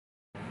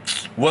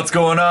What's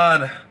going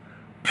on?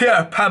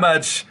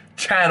 Pamaj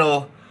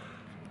channel.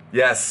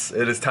 Yes,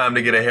 it is time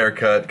to get a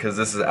haircut because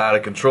this is out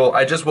of control.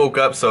 I just woke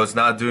up, so it's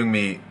not doing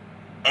me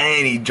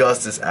any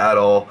justice at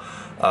all.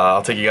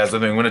 I'll take you guys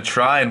with me. I'm gonna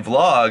try and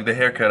vlog the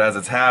haircut as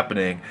it's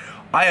happening.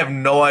 I have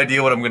no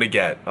idea what I'm gonna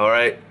get,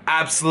 alright?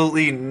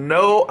 Absolutely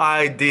no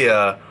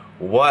idea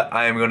what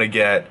I am gonna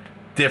get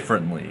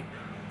differently.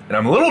 And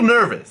I'm a little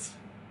nervous.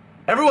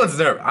 Everyone's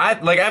nervous.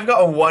 I've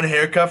gotten one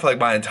haircut for like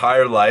my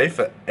entire life,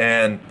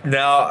 and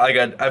now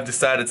I've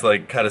decided to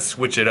like kind of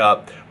switch it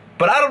up.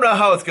 But I don't know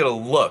how it's gonna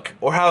look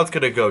or how it's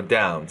gonna go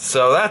down.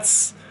 So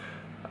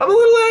I'm a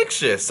little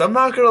anxious. I'm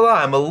not gonna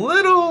lie. I'm a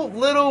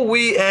little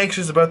wee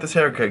anxious about this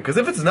haircut because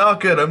if it's not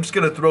good, I'm just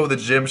gonna throw the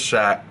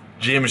Gymshark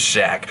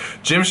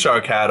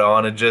hat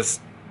on and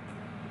just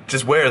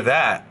wear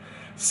that.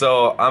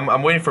 So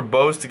I'm waiting for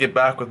Bose to get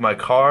back with my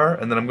car,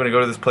 and then I'm gonna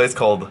go to this place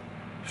called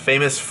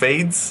Famous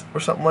Fades or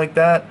something like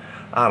that.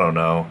 I don't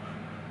know.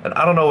 And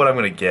I don't know what I'm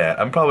gonna get.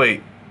 I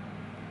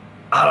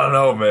don't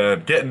know,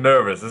 man. Getting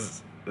nervous.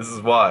 This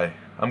is why.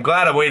 I'm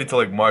glad I waited till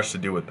like March to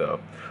do it though.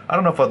 I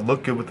don't know if I'd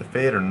look good with the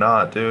fade or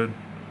not, dude.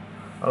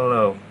 I don't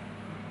know.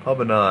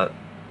 Probably not.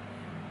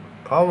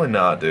 Probably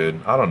not, dude.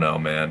 I don't know,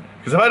 man.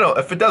 Because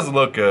if it doesn't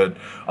look good,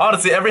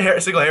 honestly, every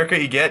single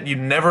haircut you get, you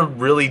never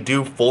really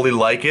do fully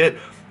like it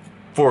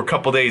for a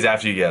couple days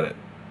after you get it.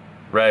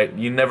 Right?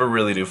 You never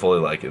really do fully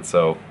like it,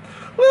 so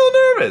a little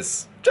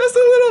nervous. Just a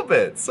little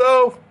bit.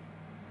 So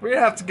we're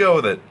gonna have to go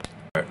with it.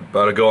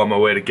 About to go on my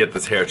way to get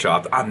this hair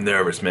chopped. I'm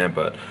nervous, man,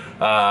 but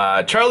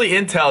Charlie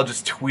Intel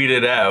just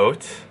tweeted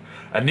out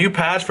a new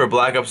patch for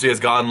Black Ops 3 has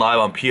gone live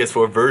on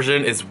PS4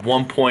 version is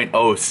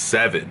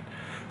 1.07.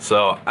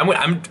 So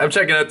I'm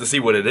checking out to see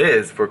what it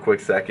is for a quick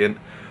second.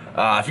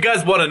 If you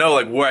guys want to know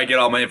like where I get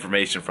all my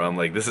information from,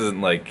 like this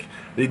isn't like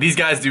these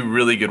guys do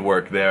really good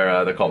work.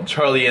 They're called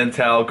Charlie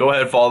Intel. Go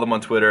ahead and follow them on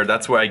Twitter.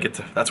 That's where I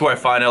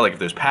find out like if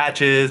there's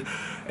patches,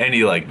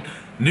 any like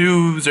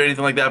news or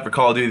anything like that for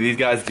Call of Duty. These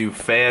guys do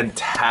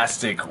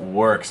fantastic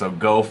work, so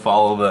go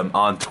follow them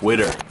on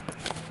Twitter.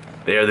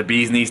 They are the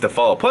bee's knees to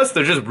follow. Plus,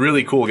 they're just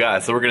really cool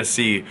guys, so we're gonna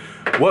see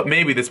what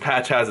maybe this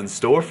patch has in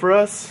store for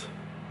us.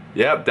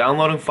 Yep,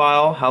 downloading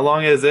file. How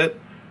long is it?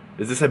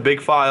 Is this a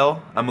big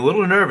file? I'm a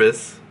little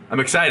nervous.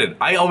 I'm excited.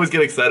 I always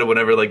get excited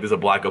whenever like there's a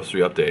Black Ops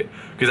 3 update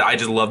because I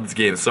just love this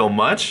game so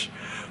much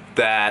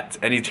that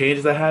any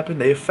changes that happen,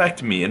 they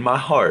affect me in my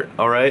heart,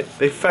 alright?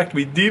 They affect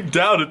me deep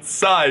down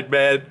inside,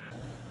 man.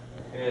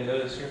 Yeah, no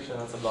description,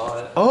 that's about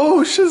it.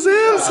 Oh,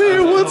 Shazam's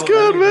here. What's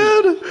good,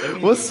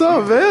 man? What's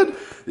up, man?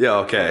 Yeah,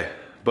 okay.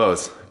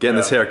 Bose, getting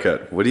this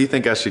haircut. What do you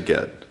think I should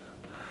get?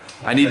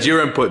 I need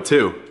your input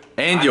too.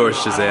 And yours,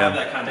 Shazam.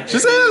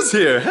 Shazam's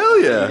here. Hell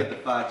yeah. Get the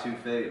 5-2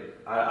 fade.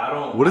 I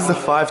don't. What is the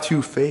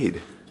 5-2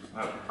 fade?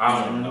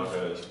 I don't even know what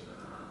that is.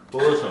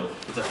 Well, listen.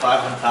 It's a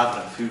 5 on top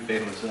and a 2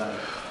 fade on the side.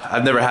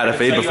 I've never had a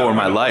fade before in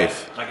my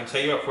life. I can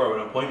set you up for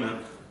an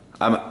appointment.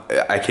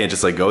 I can't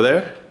just like go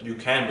there? You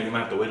can, but you might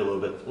have to wait a little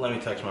bit. Let me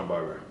text my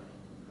barber.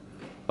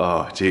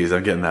 Oh, jeez,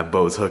 I'm getting that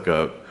Bose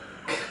hookup.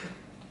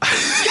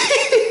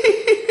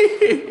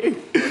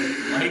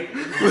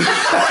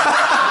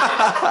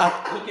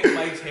 Look at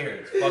Mike's hair.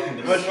 It's fucking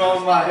disgusting. What's wrong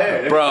with my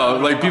hair? Bro,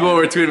 like people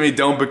were tweeting me,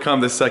 don't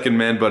become the second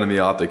man bun in the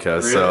OpTic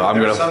house, Really? so I'm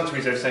gonna. Some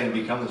tweets are saying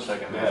become the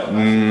second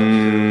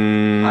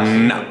man.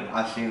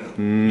 I've seen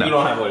them. No. You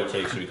don't have what it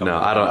takes to become. No,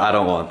 I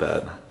don't want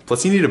that.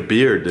 Plus, you need a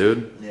beard,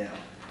 dude. Yeah.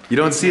 You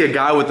don't see a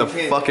guy with a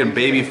fucking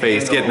baby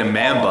face getting a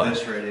man bun.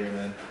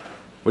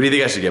 What do you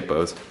think I should get,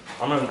 Bose?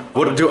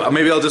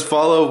 Maybe I'll just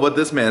follow what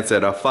this man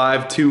said, a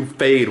 5-2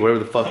 fade, whatever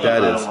the fuck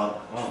that is.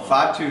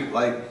 5-2,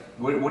 like,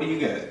 what do you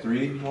get?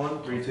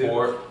 3-1, 3-2?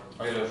 4.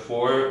 I get a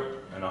 4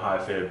 and a high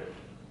fade.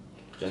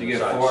 So you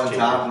get 4 on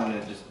top and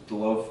then just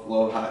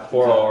low, high.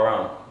 4 all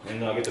around.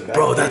 And I'll get the back.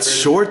 Bro, that's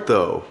short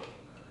though.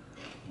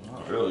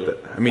 Not really.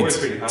 I mean,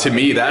 to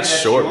me,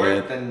 that's short,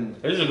 man. Then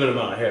There's a good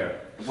amount of hair.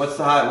 what's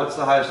the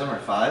highest number?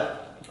 5? I Or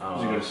don't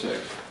know. you go to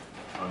 6?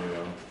 I don't even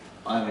know.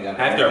 I think I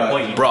After a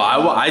point, Bro,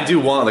 I do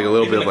want like a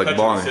little bit of like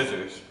long.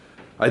 Scissors.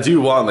 I do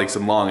want like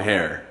some long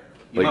hair.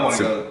 You might Like want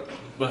to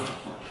some, go.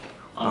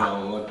 I don't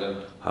know what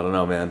the. I don't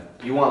know, man.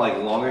 You want like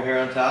longer hair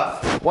on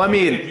top? Well, I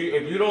mean,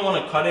 If you don't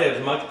want to cut it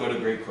as much, go to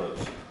great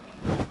clips.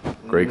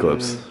 great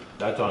clips.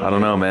 That's on. I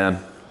don't know,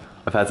 man.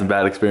 I've had some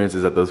bad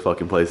experiences at those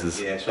fucking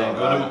places. Yeah, So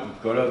so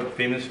go to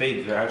Famous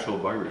Fades. They're actual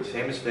barbers.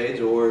 Famous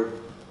Fades, or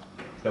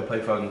They'll play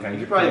fucking kind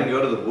you of. could probably even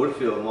go to the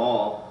Woodfield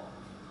Mall.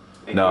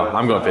 No,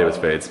 I'm going Famous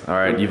Fades. All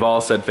right, you've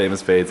all said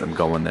Famous Fades. I'm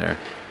going there.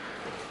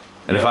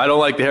 And if I don't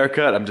like the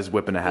haircut, I'm just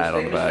whipping a hat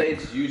on the back.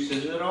 Famous Fades use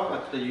scissors at all? I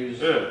thought they use.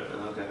 Yeah.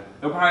 Okay.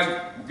 They'll probably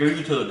give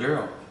you to the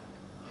girl.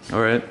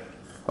 All right.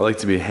 I like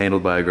to be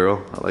handled by a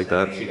girl. I like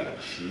that. She got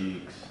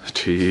cheeks.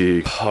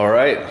 Cheek. All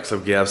right, looks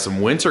like we have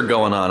some winter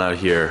going on out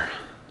here.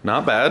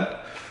 Not bad.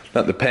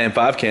 Not the Pan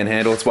 5 can't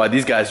handle. That's why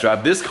these guys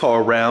drive this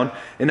car around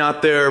and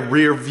not their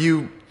rear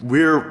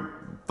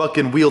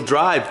fucking wheel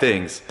drive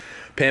things.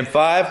 Pan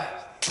 5,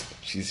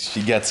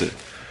 she gets it.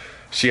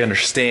 She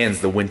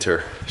understands the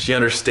winter. She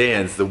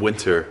understands the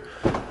winter.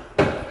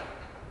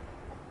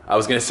 I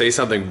was gonna say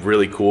something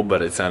really cool,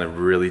 but it sounded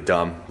really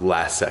dumb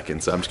last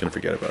second, so I'm just gonna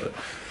forget about it.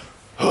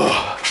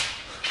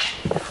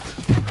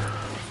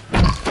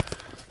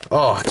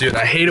 Oh, dude,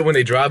 I hate it when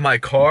they drive my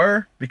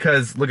car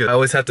because look at, I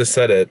always have to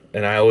set it,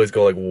 and I always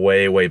go like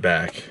way, way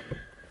back.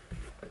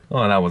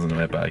 Oh, that wasn't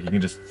right back. You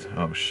can just,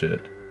 oh shit.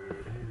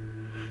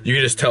 You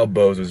can just tell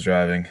Bose was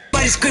driving.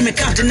 Screaming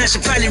Compton, I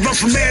should probably run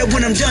from here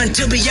when I'm done.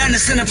 To be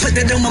honest, and I put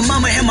that on my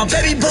mama and my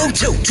baby boo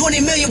too.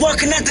 20 million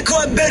walking out the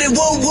car, better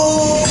woo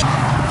woo.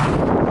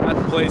 At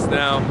the place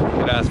now, I'm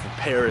gonna ask for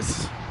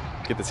Paris.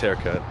 Get this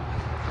haircut.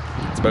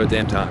 It's about a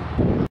damn time.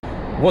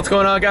 What's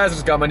going on, guys? I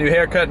just got my new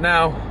haircut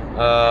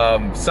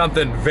now.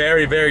 Something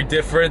very, very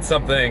different.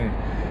 Something.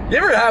 You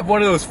ever have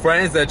one of those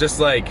friends that just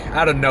like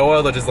out of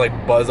nowhere they'll just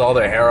like buzz all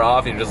their hair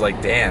off, and you're just like,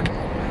 damn.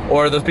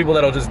 Or those people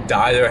that'll just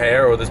dye their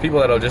hair, or those people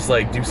that'll just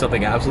like do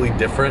something absolutely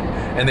different,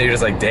 and they're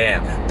just like,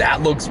 damn,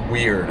 that looks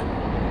weird.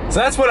 So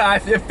that's what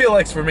it feels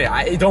like for me.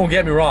 Don't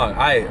get me wrong,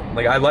 I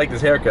like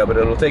this haircut, but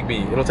it'll take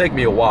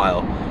me a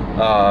while.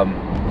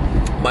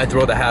 Might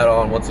throw the hat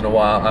on once in a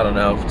while. I don't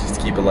know,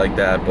 just keep it like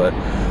that. But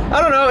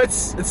I don't know.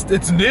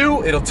 It's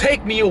new. It'll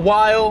take me a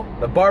while.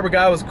 The barber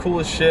guy was cool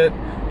as shit.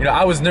 You know,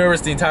 I was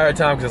nervous the entire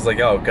time because I was like,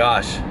 oh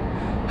gosh.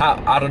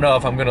 I don't know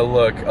if I'm gonna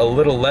look a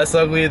little less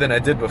ugly than I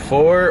did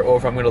before, or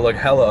if I'm gonna look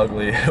hella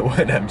ugly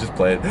when I'm just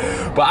playing.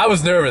 But I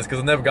was nervous because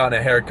I've never gotten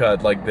a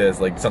haircut like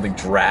this, like something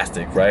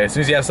drastic, right? As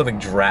soon as you have something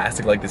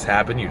drastic like this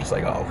happen, you're just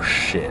like, oh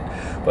shit.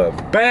 But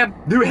bam,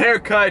 new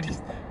haircut.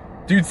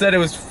 Dude said it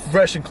was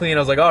fresh and clean. I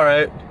was like, all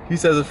right. He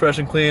says it's fresh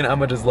and clean. I'm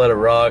gonna just let it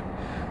rock.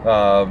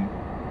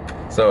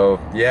 So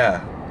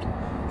yeah,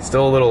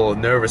 still a little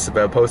nervous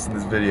about posting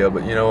this video,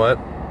 but you know what?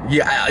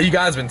 Yeah, you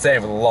guys have been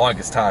saying for the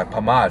longest time,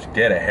 Pamaj,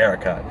 get a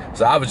haircut.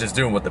 So I was just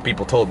doing what the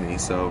people told me.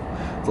 So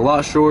it's a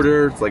lot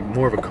shorter. It's like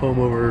more of a comb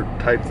over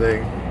type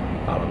thing.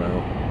 I don't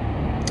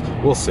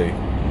know. We'll see.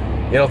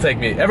 It'll take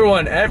me.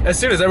 As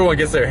soon as everyone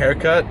gets their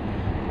haircut,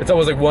 it's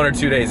always like 1 or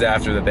 2 days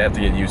after that they have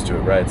to get used to it,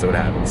 right? So it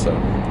happens. So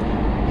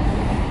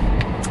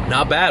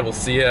not bad. We'll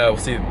see. I'll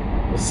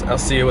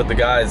see you with the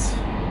guys.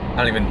 I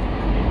don't even.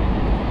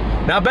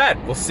 Not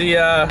bad. We'll see.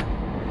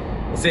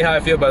 We'll see how I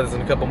feel about this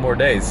in a couple more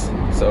days.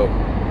 So.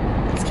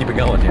 Let's keep it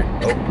going here.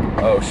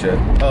 Oh shit.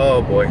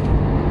 Oh boy.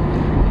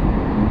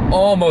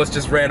 Almost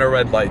just ran a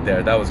red light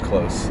there. That was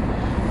close.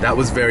 That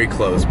was very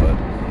close, but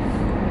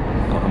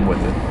I'm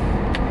with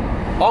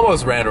it.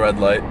 Almost ran a red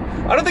light.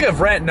 I don't think I've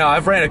ran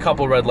a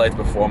couple red lights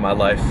before in my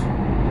life.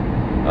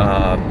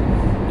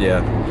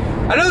 Yeah.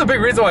 I know the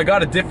big reason why I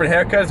got a different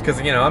haircut is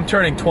because, you know, I'm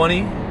turning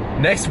 20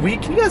 next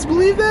week. Can you guys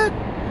believe that?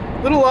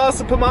 Little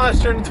Austin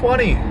Pamaj turning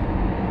 20.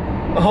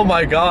 Oh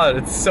my god,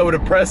 it's so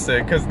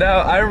depressing because now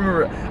I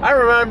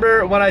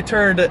remember when I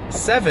turned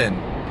 7.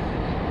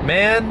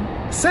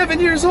 Man, 7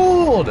 years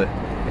old.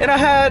 And I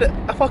had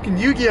a fucking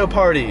Yu-Gi-Oh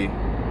party.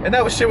 And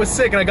that shit was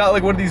sick, and I got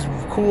like one of these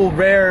cool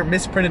rare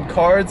misprinted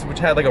cards which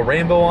had like a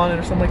rainbow on it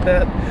or something like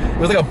that. It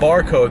was like a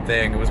barcode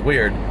thing. It was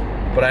weird.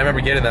 But I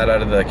remember getting that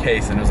out of the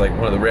case, and it was like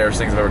one of the rarest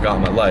things I've ever got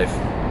in my life.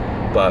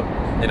 But,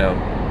 you know,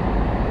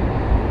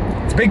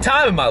 it's a big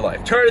time in my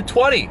life. Turning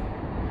 20.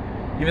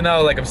 Even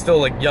though like I'm still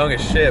like young as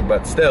shit,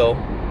 but still,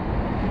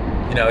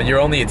 you know, you're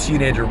only a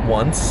teenager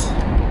once.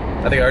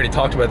 I think I already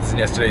talked about this in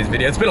yesterday's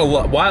video. It's been a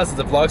while since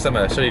I vlogged, so I'm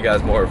gonna show you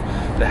guys more of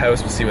the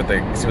house. We'll see what the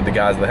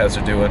guys of the house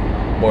are doing.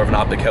 More of an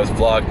OpTic house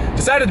vlog.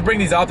 Decided to bring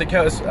these OpTic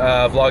house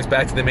vlogs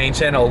back to the main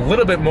channel a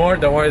little bit more.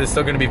 Don't worry, there's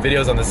still gonna be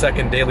videos on the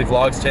second daily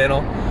vlogs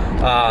channel.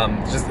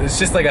 It's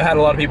just like I had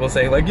a lot of people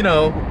saying like, you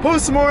know,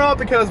 post some more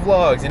OpTic house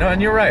vlogs, you know,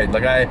 and you're right.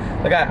 Like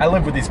I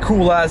live with these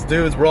cool ass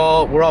dudes. We're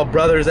all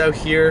brothers out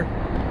here.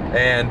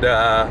 And, you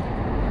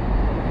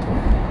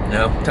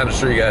know, time to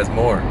show you guys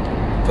more.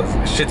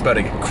 Plus, shit's about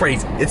to get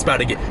crazy. It's about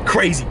to get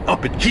crazy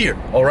up in here,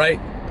 alright?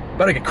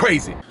 About to get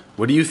crazy.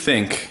 What do you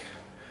think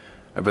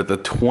about the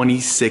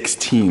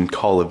 2016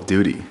 Call of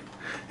Duty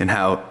and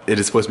how it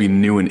is supposed to be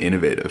new and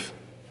innovative?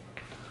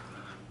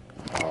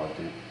 Oh,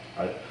 dude.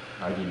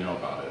 How do you know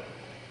about it?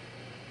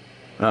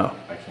 Oh.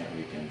 I can't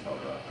read the intel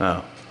though.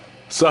 Oh.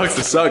 Sucks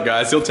to suck,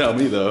 guys. He'll tell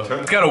me, though.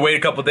 It's gotta wait a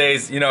couple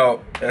days. You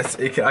know,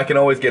 I can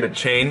always get it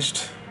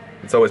changed.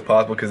 It's always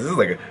possible, because this is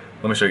like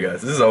let me show you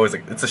guys. This is always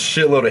like, it's a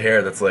shitload of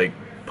hair that's like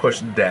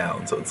pushed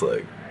down, so it's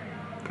like,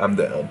 I'm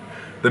down.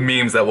 The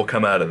memes that will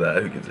come out of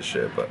that, who gives a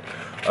shit, but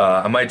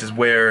I might just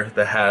wear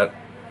the hat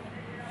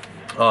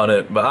on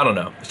it, but I don't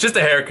know. It's just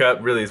a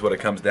haircut, really, is what it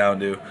comes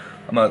down to.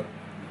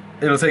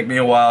 It'll take me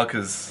a while,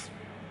 because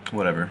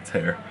whatever, it's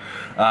hair.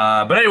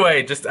 But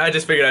anyway, I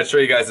just figured I'd show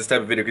you guys this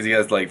type of video because you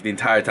guys like the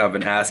entire time have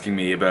been asking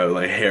me about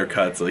like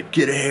haircuts, like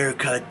get a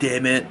haircut,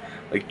 damn it,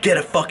 like get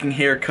a fucking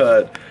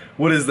haircut.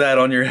 What is that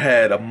on your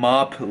head? A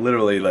mop?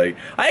 Literally, like,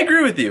 I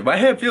agree with you. My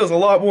head feels a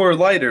lot more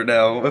lighter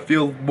now. I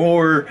feel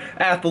more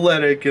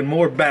athletic and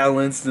more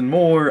balanced and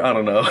more, I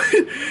don't know.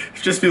 It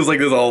just feels like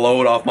there's a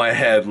load off my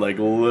head, like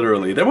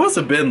literally. There must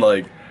have been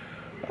like,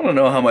 I don't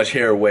know how much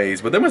hair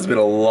weighs, but there must have been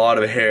a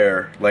lot of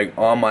hair like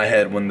on my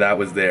head when that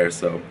was there.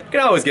 So you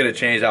can always get it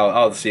changed.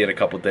 I'll see in a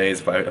couple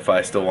days if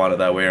I still want it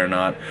that way or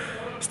not.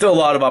 Still a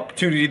lot of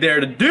opportunity there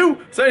to do.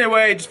 So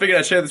anyway, just figured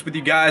I'd share this with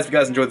you guys. If you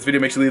guys enjoyed this video,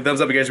 make sure you leave a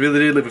thumbs up. If you guys really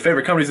did, leave a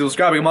favorite, comment,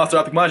 subscribe, a monster,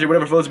 OpTic, Pamaj,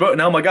 whatever floats your boat.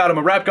 And oh my god, I'm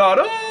a rap god.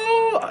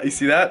 Oh, you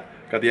see that?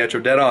 Got the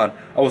outro dead on.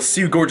 I will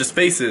see you gorgeous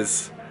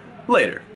faces later.